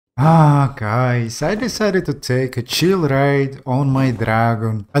Ah, guys, I decided to take a chill ride on my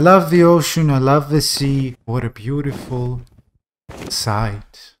dragon. I love the ocean, I love the sea. What a beautiful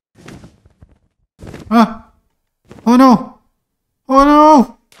sight. Ah! Oh no! Oh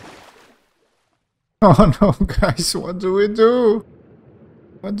no! Oh no, guys, what do we do?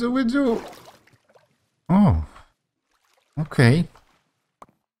 What do we do? Oh, okay.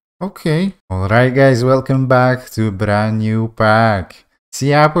 Okay. Alright, guys, welcome back to a brand new pack.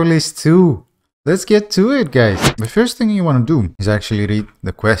 Seaopolis 2. Let's get to it, guys. The first thing you want to do is actually read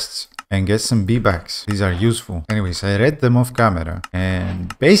the quests and get some B-backs. These are useful. Anyways, I read them off camera.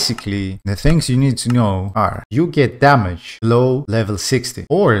 And basically, the things you need to know are you get damage below level 60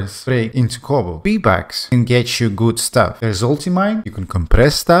 or straight into Cobble. B-backs can get you good stuff. There's Ultimine. You can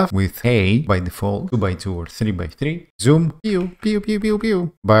compress stuff with A by default, 2x2 or 3x3. Zoom, pew, pew, pew, pew,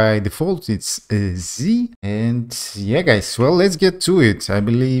 pew. By default, it's Z. And yeah, guys, well, let's get to it. I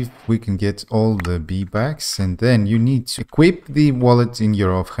believe we can get all the B-backs. And then you need to equip the wallet in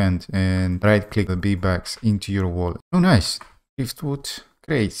your offhand and right-click the B-backs into your wallet. Oh, nice. Driftwood.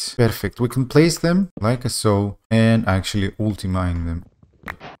 Great. Perfect. We can place them like so and actually ultimine them.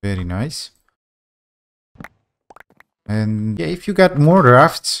 Very nice. And yeah, if you got more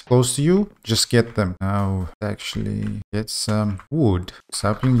rafts close to you, just get them. Now, actually get some wood.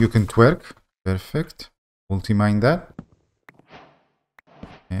 Sapling you can twerk. Perfect. Ultimine that.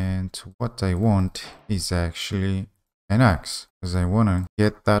 And what I want is actually an axe, because I want to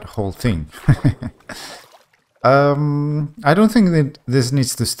get that whole thing. I don't think that this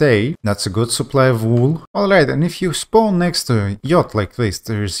needs to stay. That's a good supply of wool. Alright, and if you spawn next to a yacht like this,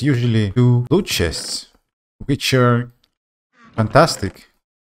 there's usually 2 loot chests, which are fantastic.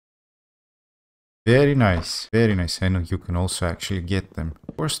 Very nice, very nice. I know you can also actually get them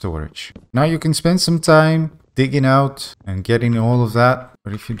for storage. Now you can spend some time digging out and getting all of that.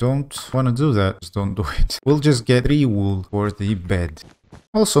 But if you don't want to do that, just don't do it. We'll just get 3 wool for the bed.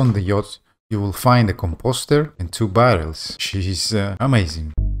 Also on the yacht, you will find a composter and 2 barrels. She's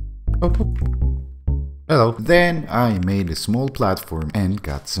amazing. Oh, oh. Hello. Then I made a small platform and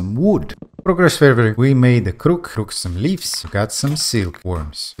got some wood. Progress further. We made a crook some leaves, got some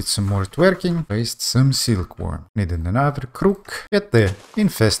silkworms. Did some more twerking, placed some silkworm. Needed another crook. Get the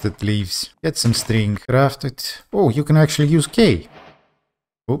infested leaves. Get some string, crafted. Oh, you can actually use K.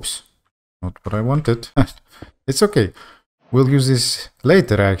 Oops, not what I wanted. It's okay. We'll use this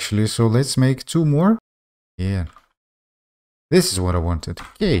later actually, so let's make 2 more. Yeah. This is what I wanted.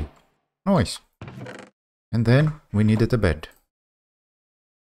 K. Nice. And then we needed a bed.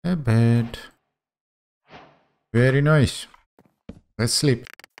 A bed. Very nice. Let's sleep.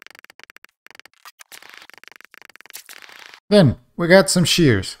 Then we got some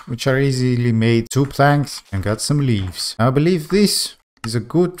shears, which are easily made. 2 planks and got some leaves. I believe this is a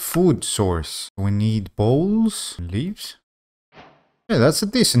good food source. We need bowls, leaves. Yeah, that's a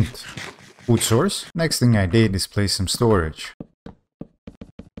decent food source. Next thing I did is place some storage.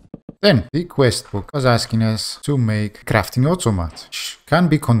 Then the quest book was asking us to make a crafting automat, which can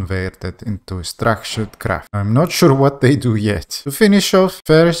be converted into a structured craft. I'm not sure what they do yet. To finish off,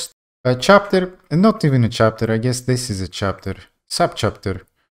 first a chapter, and not even a chapter, I guess this is a chapter, subchapter.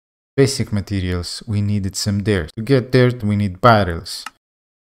 Basic materials, we needed some dirt. To get dirt, we need barrels.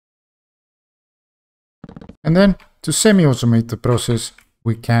 And then, to semi-automate the process,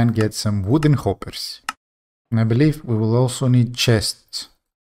 we can get some wooden hoppers. And I believe we will also need chests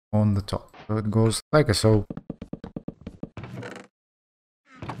on the top. So it goes like so.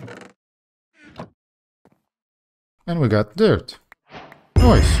 And we got dirt.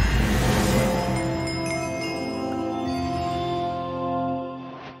 Nice.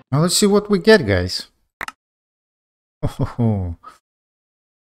 Now let's see what we get, guys. Oh.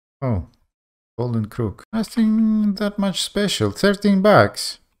 Golden crook. Nothing that much special. 13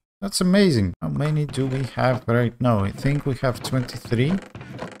 bucks. That's amazing. How many do we have right now? I think we have 23.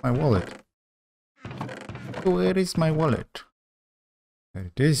 My wallet. Where is my wallet?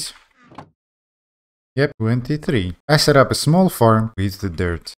 There it is. Yep, 23. I set up a small farm with the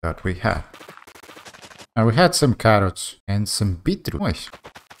dirt that we had. Now we had some carrots and some beetroot. Nice.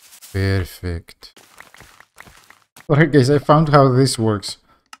 Perfect. Alright guys, I found how this works.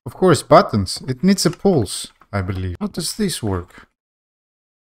 Of course, buttons. It needs a pulse, I believe. How does this work?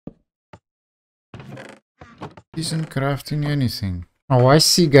 Isn't crafting anything. Oh, I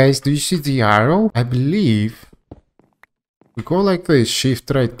see, guys. Do you see the arrow? I believe we go like this.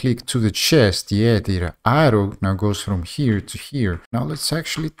 Shift right click to the chest. Yeah, the arrow now goes from here to here. Now let's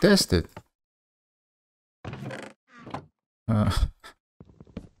actually test it.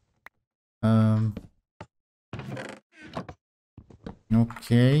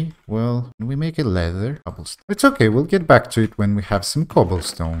 Okay, well, can we make it leather? Cobblestone. It's okay, we'll get back to it when we have some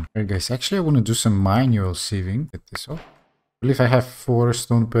cobblestone. Alright guys, actually I want to do some manual sieving. Get this off. I believe I have 4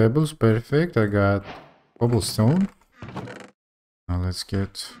 stone pebbles. Perfect. I got cobblestone. Now let's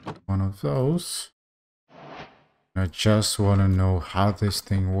get one of those. I just want to know how this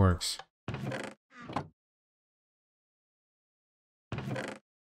thing works.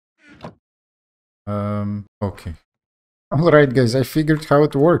 Okay. Alright guys, I figured how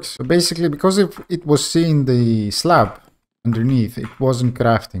it works. So basically, because if it was seeing the slab underneath, it wasn't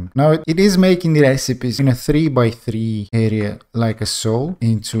crafting. Now it is making the recipes in a 3x3 area like so,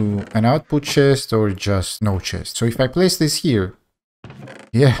 into an output chest or just no chest. So if I place this here,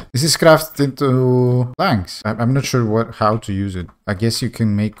 yeah, this is crafted into planks. I'm not sure how to use it. I guess you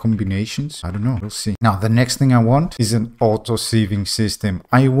can make combinations. I don't know. We'll see. Now, the next thing I want is an auto-sieving system.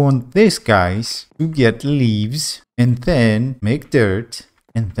 I want this, guys, to get leaves and then make dirt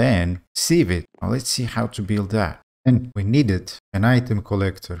and then sieve it. Now, let's see how to build that. And we needed an item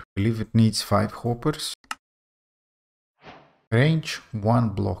collector. I believe it needs 5 hoppers. Range 1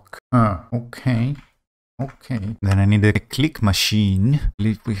 block. Okay. Okay, then I need a click machine. I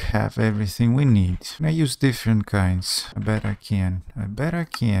believe we have everything we need. Can I use different kinds? I bet I can. I bet I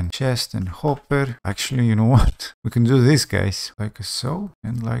can. Chest and hopper. Actually, you know what? We can do this, guys. Like a so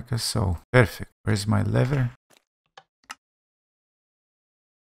and like a so. Perfect. Where's my lever?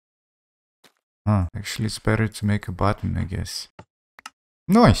 Actually, it's better to make a button, I guess.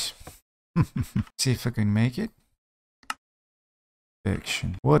 Nice. See if I can make it.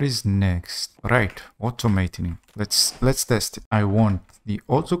 Action. What is next? Right, automating. Let's test it. I want the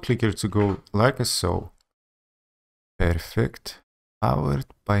auto clicker to go like so. Perfect. Powered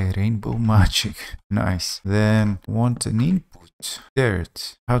by rainbow magic. Nice. Then want an input.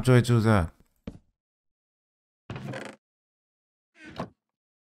 Dirt. How do I do that?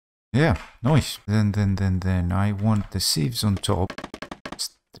 Yeah, nice. Then I want the sieves on top.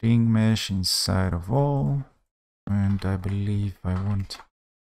 String mesh inside of all. And I believe I want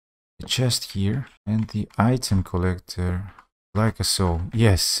the chest here and the item collector like so.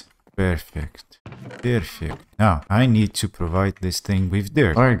 Yes, perfect. Perfect. Now, I need to provide this thing with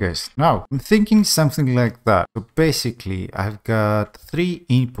dirt. Alright guys, now I'm thinking something like that. So basically, I've got 3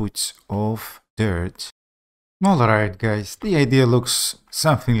 inputs of dirt. Alright guys, the idea looks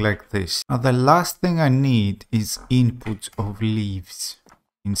something like this. Now the last thing I need is input of leaves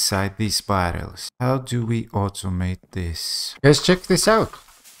inside these barrels. How do we automate this? Guys, check this out.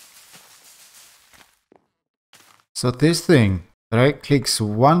 So this thing right clicks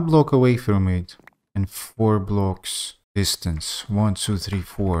 1 block away from it and 4 blocks distance. 1, 2, 3,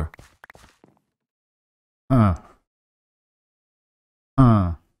 4.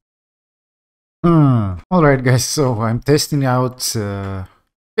 Alright guys, so I'm testing out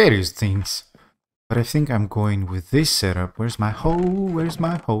various things. But I think I'm going with this setup. Where's my hoe? Where's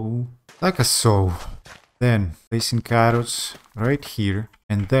my hoe? Like so. Then placing carrots right here.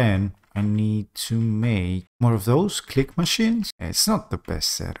 And then I need to make more of those click machines. It's not the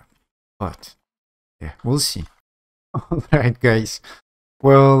best setup. But yeah, we'll see. Alright guys.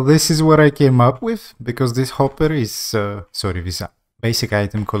 Well, this is what I came up with. Because this hopper is... this basic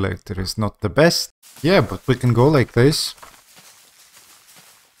item collector is not the best. Yeah, but we can go like this.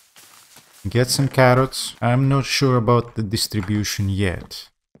 Get some carrots. I'm not sure about the distribution yet.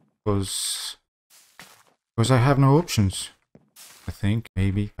 Because I have no options. I think,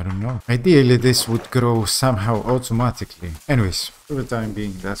 maybe, I don't know. Ideally this would grow somehow automatically. Anyways, for the time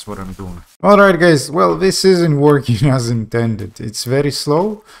being, that's what I'm doing. Alright guys, well this isn't working as intended. It's very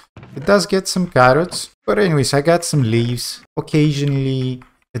slow. It does get some carrots. But anyways, I got some leaves. Occasionally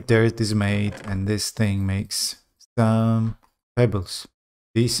the dirt is made and this thing makes some pebbles.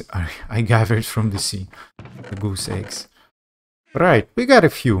 These are I gathered from the sea, the goose eggs. Right, we got a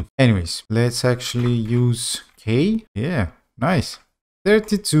few. Anyways, let's actually use K. Yeah, nice.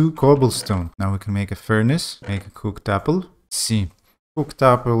 32 cobblestone. Now we can make a furnace, make a cooked apple. Let's see, cooked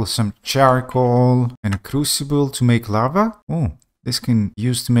apple, some charcoal, and a crucible to make lava. Oh, this can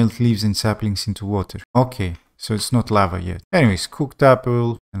use to melt leaves and saplings into water. Okay, so it's not lava yet. Anyways, cooked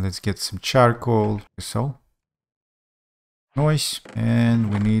apple, and let's get some charcoal. So. Noise,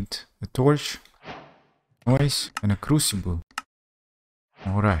 and we need a torch, noise, and a crucible.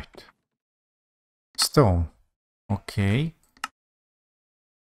 Alright. Stone. Okay.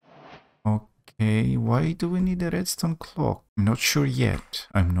 Okay, why do we need a redstone clock? I'm not sure yet.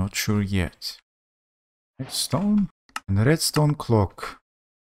 I'm not sure yet. Redstone and a redstone clock.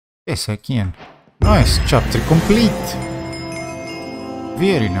 Yes, I can. Nice, chapter complete.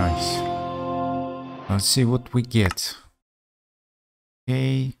 Very nice. Let's see what we get.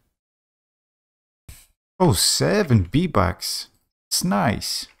 Okay. Oh, 7 V-Bucks. It's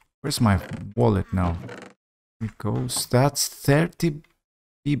nice. Where's my wallet now? Here it goes. That's 30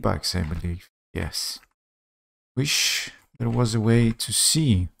 V-Bucks, I believe. Yes. Wish there was a way to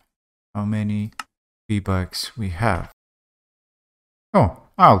see how many V-Bucks we have. Oh,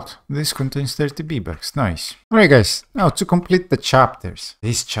 out. This contains 30 V-Bucks. Nice. Alright guys, now to complete the chapters.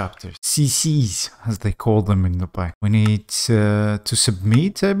 These chapters. CCs, as they call them in the pack. We need to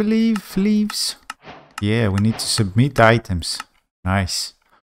submit, I believe, leaves. Yeah, we need to submit items. Nice.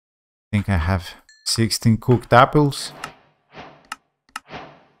 I think I have 16 cooked apples.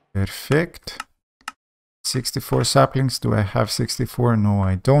 Perfect. 64 saplings. Do I have 64? No,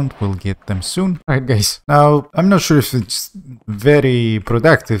 I don't. We'll get them soon. Alright, guys. Now, I'm not sure if it's very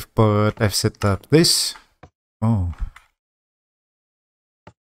productive, but I've set up this. Oh.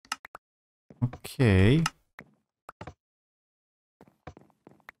 Okay.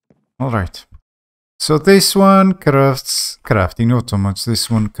 Alright. So this one crafts crafting automats.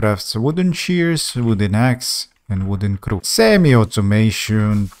 This one crafts wooden shears, wooden axe, and wooden crook.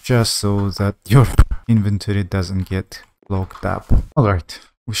 Semi-automation, just so that your inventory doesn't get locked up. Alright,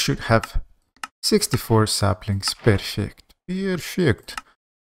 we should have 64 saplings. Perfect. Perfect.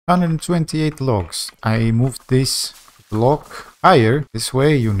 128 logs. I moved this block higher. This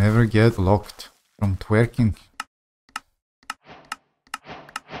way you never get locked from twerking.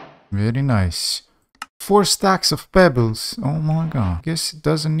 Very nice. 4 stacks of pebbles. Oh my god. Guess it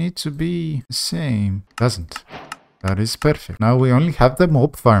doesn't need to be the same. Doesn't. That is perfect. Now we only have the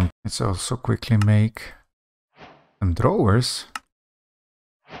mob farm. Let's also quickly make some drawers,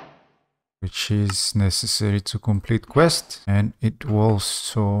 which is necessary to complete quest, and it will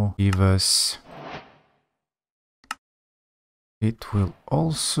also give us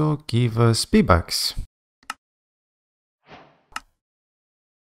V-Bucks.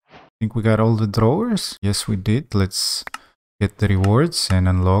 Think we got all the drawers? Yes, we did. Let's get the rewards and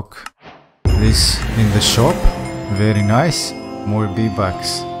unlock this in the shop. Very nice. More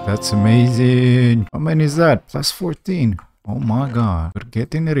V-Bucks. That's amazing. How many is that? Plus 14. Oh my god. We're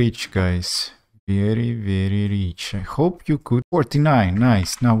getting rich, guys. Very, very rich. I hope you could. 49.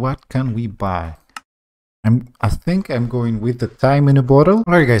 Nice. Now what can we buy? I think I'm going with the time in a bottle.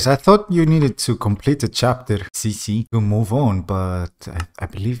 Alright guys, I thought you needed to complete a chapter CC to move on, but I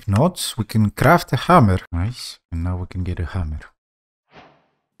believe not. We can craft a hammer. Nice. And now we can get a hammer. I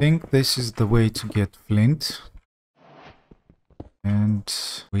think this is the way to get flint. And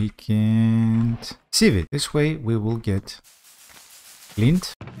we can sieve it. This way we will get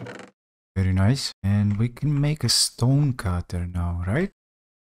flint. Very nice. And we can make a stone cutter now, right?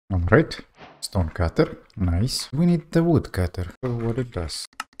 Alright, stone cutter, nice. We need the wood cutter for what it does.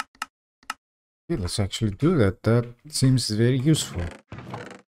 Okay, let's actually do that. That seems very useful.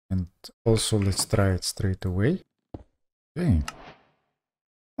 And also let's try it straight away. Okay.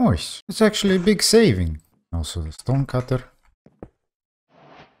 Nice. It's actually a big saving. Also the stone cutter.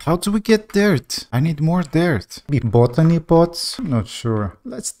 How do we get dirt? I need more dirt. Maybe botany pots? I'm not sure.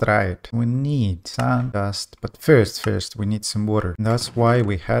 Let's try it. We need sand, dust, but first we need some water. That's why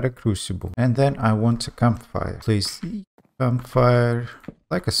we had a crucible. And then I want a campfire. Place the campfire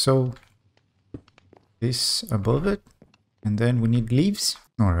like so. This above it. And then we need leaves.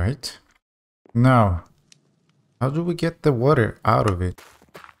 Alright. Now, how do we get the water out of it?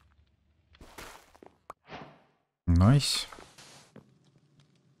 Nice.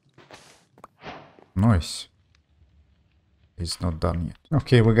 Nice. It's not done yet.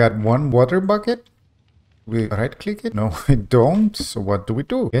 Okay, we got one water bucket. We right click it? No, we don't. So what do we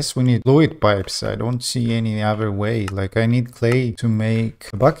do? Yes, we need fluid pipes. I don't see any other way. Like I need clay to make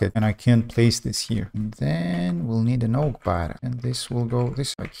a bucket and I can't place this here. And then we'll need an oak bar. And this will go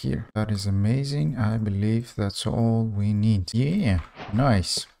this like here. That is amazing. I believe that's all we need. Yeah,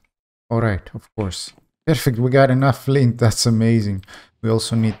 nice. Alright, of course. Perfect, we got enough flint. That's amazing. We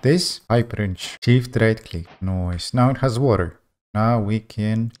also need this pipe wrench. Shift right click. Nice. Now it has water. Now we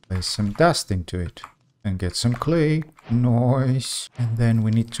can place some dust into it and get some clay. Nice. And then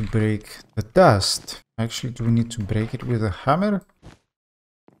we need to break the dust. Actually, do we need to break it with a hammer?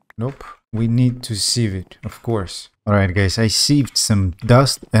 Nope. We need to sieve it, of course. Alright guys, I sieved some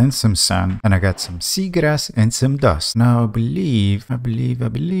dust and some sand. And I got some seagrass and some dust. Now I believe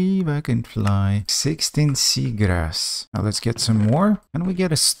I can fly 16 seagrass. Now let's get some more. Can we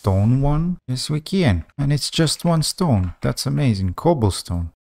get a stone one? Yes we can. And it's just one stone. That's amazing.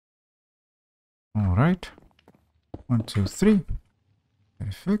 Cobblestone. Alright. 1, 2, 3.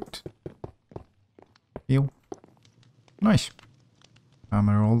 Perfect. Heal. Nice.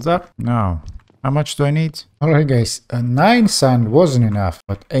 Hammer all that. Now, How much do I need? Alright guys, 9 sand wasn't enough,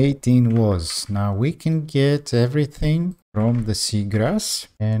 but 18 was. Now we can get everything from the seagrass,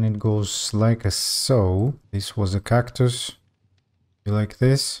 and it goes like so. This was a cactus. You like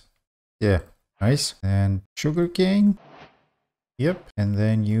this? Yeah, nice. And sugarcane. Yep. And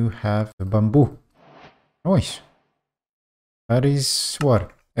then you have the bamboo. Nice. That is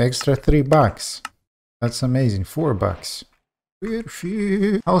what? Extra $3. That's amazing. $4.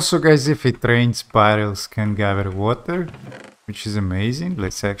 Perfect. Also guys, if it rains, barrels can gather water, which is amazing.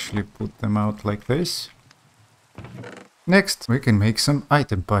 Let's actually put them out like this. Next, we can make some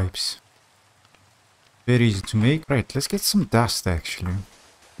item pipes. Very easy to make. Right, let's get some dust actually.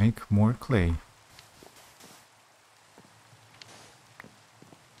 Make more clay.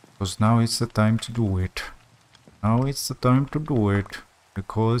 Because now it's the time to do it. Now it's the time to do it.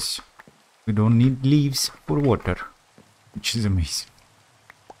 Because we don't need leaves for water. Which is amazing.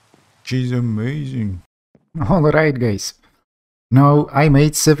 Which is amazing. Alright guys. Now I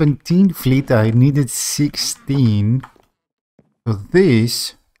made 17 flint. I needed 16. So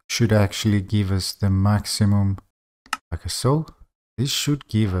this should actually give us the maximum. Like so. This should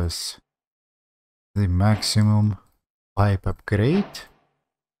give us the maximum pipe upgrade.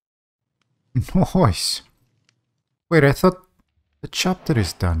 Nice. Wait, I thought the chapter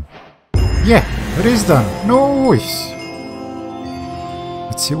is done. Yeah, it is done. Nice.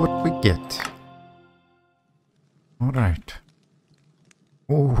 Let's see what we get. Alright.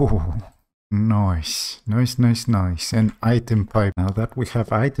 Oh, nice. Nice, nice, nice. And item pipe. Now that we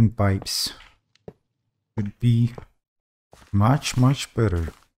have item pipes, would be much, much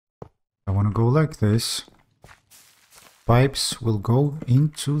better. I want to go like this. Pipes will go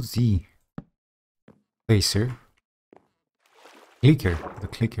into the placer. The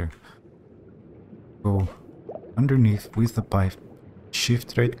clicker. Go underneath with the pipe.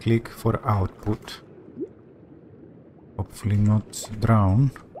 Shift right click for output. Hopefully not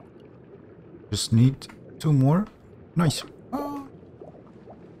drown. Just need 2 more. Nice. Oh.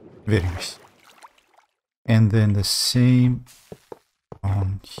 Very nice. And then the same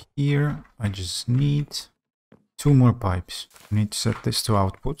on here. I just need 2 more pipes. I need to set this to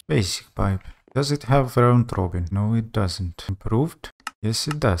output. Basic pipe. Does it have round robin? No, it doesn't. Improved? Yes,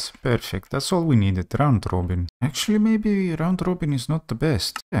 it does. Perfect. That's all we needed. Round robin. Actually, maybe round robin is not the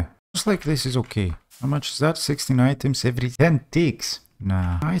best. Yeah, just like this is okay. How much is that? 16 items every 10 ticks.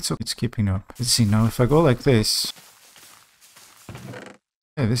 Nah, it's okay. It's keeping up. Let's see. Now, if I go like this.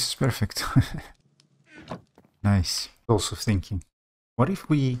 Yeah, this is perfect. Nice. Also thinking. What if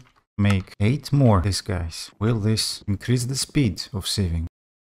we make 8 more of these guys? Will this increase the speed of sieving?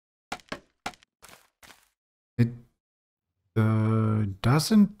 It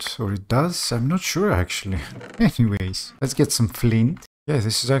doesn't, or it does, I'm not sure actually. Anyways, let's get some flint. Yeah,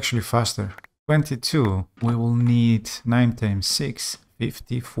 this is actually faster. 22. We will need 9 times 6,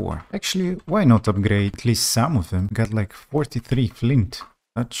 54. Actually, why not upgrade at least some of them? Got like 43 flint.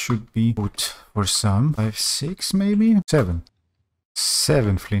 That should be good for some. 5, 6 maybe? 7.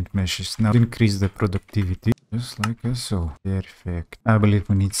 7 flint meshes. Now increase the productivity. Just like so. Perfect. I believe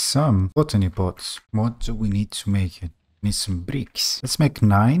we need some botany pots. What do we need to make it? We need some bricks. Let's make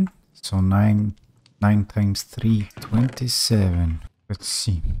 9. So 9 times 3, 27. Let's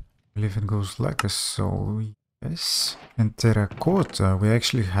see. I believe it goes like so. Yes. And terracotta we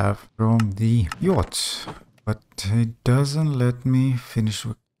actually have from the yacht. But it doesn't let me finish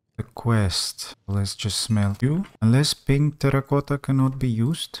with the quest. Let's just smelt you. Unless pink terracotta cannot be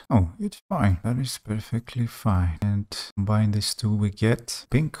used. Oh, it's fine. That is perfectly fine. And combine these two, we get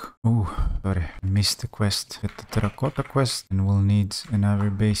pink. Oh, sorry. I missed the quest. Get the terracotta quest. And we'll need another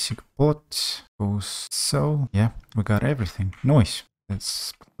basic pot. Goes so. Yeah, we got everything. Nice.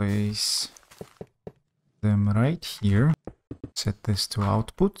 Let's place them right here. Set this to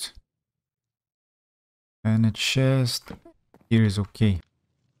output. And a chest here is okay.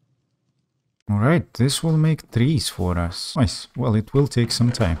 Alright, this will make trees for us. Nice. Well, it will take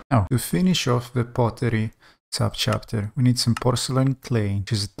some time. Now, to finish off the pottery sub-chapter, we need some porcelain clay,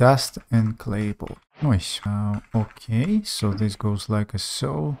 which is dust and clay ball. Nice. Okay, so this goes like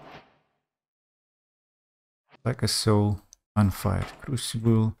so. Like so. Unfired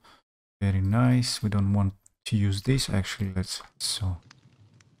crucible. Very nice. We don't want to use this. Actually, let's so.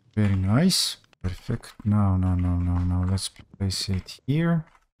 Very nice. Perfect. No. Let's place it here.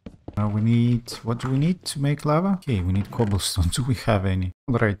 Now we need, what do we need to make lava? Okay, we need cobblestone. Do we have any?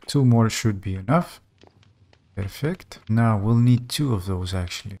 Alright, 2 more should be enough. Perfect. Now we'll need 2 of those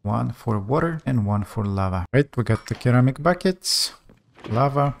actually. 1 for water and 1 for lava. Right, we got the ceramic buckets.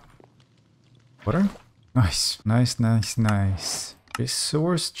 Lava. Water. Nice.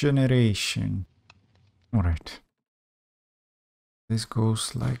 Resource generation. Alright. This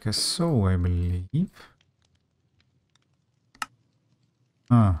goes like a so, I believe.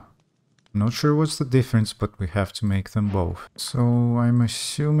 Not sure what's the difference, but we have to make them both. So I'm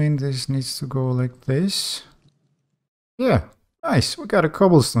assuming this needs to go like this. Yeah, nice. We got a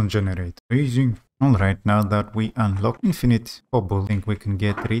cobblestone generator. Amazing. Alright, now that we unlock infinite cobble, I think we can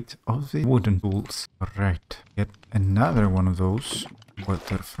get rid of the wooden tools. Alright, get another one of those.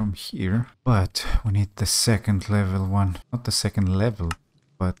 Water from here. But we need the second level one. Not the second level,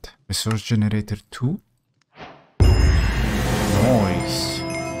 but resource generator 2. Nice.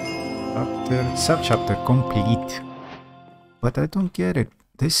 Subchapter complete. But I don't get it.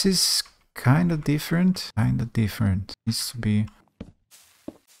 This is kind of different. Needs to be...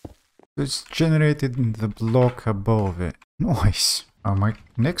 It's generated in the block above it. Nice. My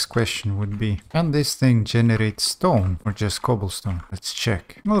next question would be, can this thing generate stone or just cobblestone? Let's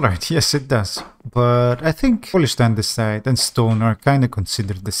check. Alright, yes it does. But I think polished andesite and stone are kind of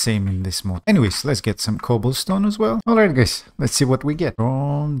considered the same in this mode. Anyways, let's get some cobblestone as well. Alright guys, let's see what we get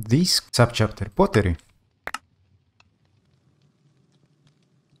from this subchapter, pottery.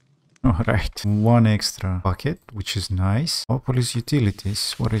 Alright, one extra bucket, which is nice. Seaopolis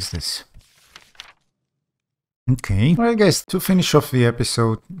utilities, what is this? Okay, alright guys, to finish off the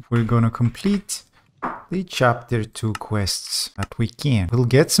episode, we're gonna complete the chapter 2 quests that we can. We'll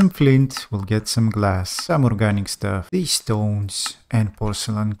get some flint, we'll get some glass, some organic stuff, these stones and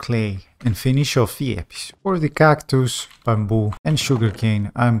porcelain clay, and finish off the episode. For the cactus, bamboo and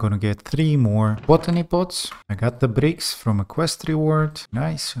sugarcane, I'm gonna get 3 more botany pots. I got the bricks from a quest reward.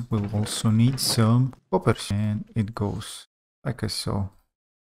 Nice, we'll also need some coppers, and it goes like I saw.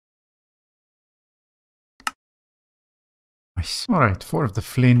 Nice. Alright, for the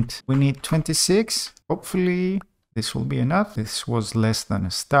flint, we need 26. Hopefully, this will be enough. This was less than a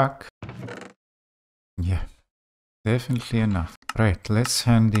stack. Yeah, definitely enough. Right, let's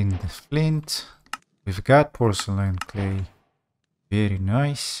hand in the flint. We've got porcelain clay. Very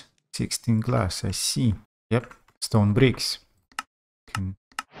nice. 16 glass, I see. Yep, stone bricks. Can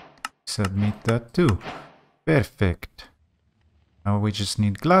submit that too. Perfect. Now we just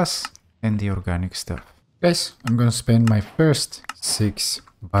need glass and the organic stuff. Guys, I'm gonna spend my first 6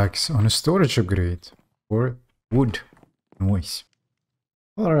 bucks on a storage upgrade for wood. Nice.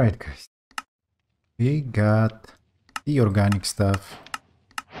 Alright guys, we got the organic stuff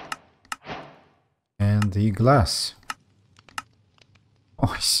and the glass.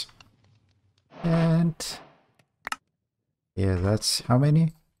 Nice. And yeah, that's how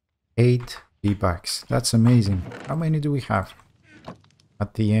many? 8 V-Bucks. That's amazing. How many do we have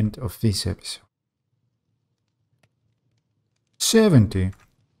at the end of this episode? 70.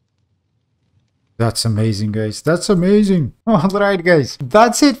 That's amazing, guys. That's amazing. Alright, guys.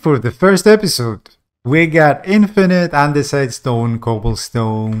 That's it for the first episode. We got infinite andesite stone,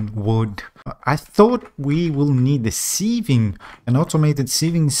 cobblestone, wood. I thought we will need a sieving, an automated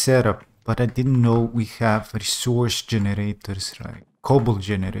sieving setup, but I didn't know we have resource generators, right? Cobble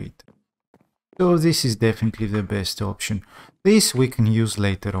generator. So this is definitely the best option. This we can use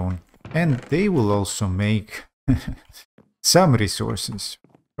later on. And they will also make some resources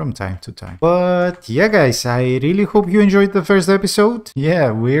from time to time. But yeah guys, I really hope you enjoyed the first episode.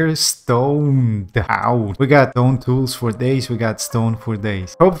 Yeah, we're stoned out. We got stone tools for days, we got stone for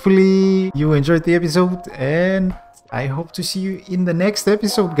days. Hopefully you enjoyed the episode and I hope to see you in the next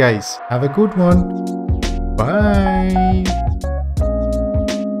episode guys. Have a good one. Bye.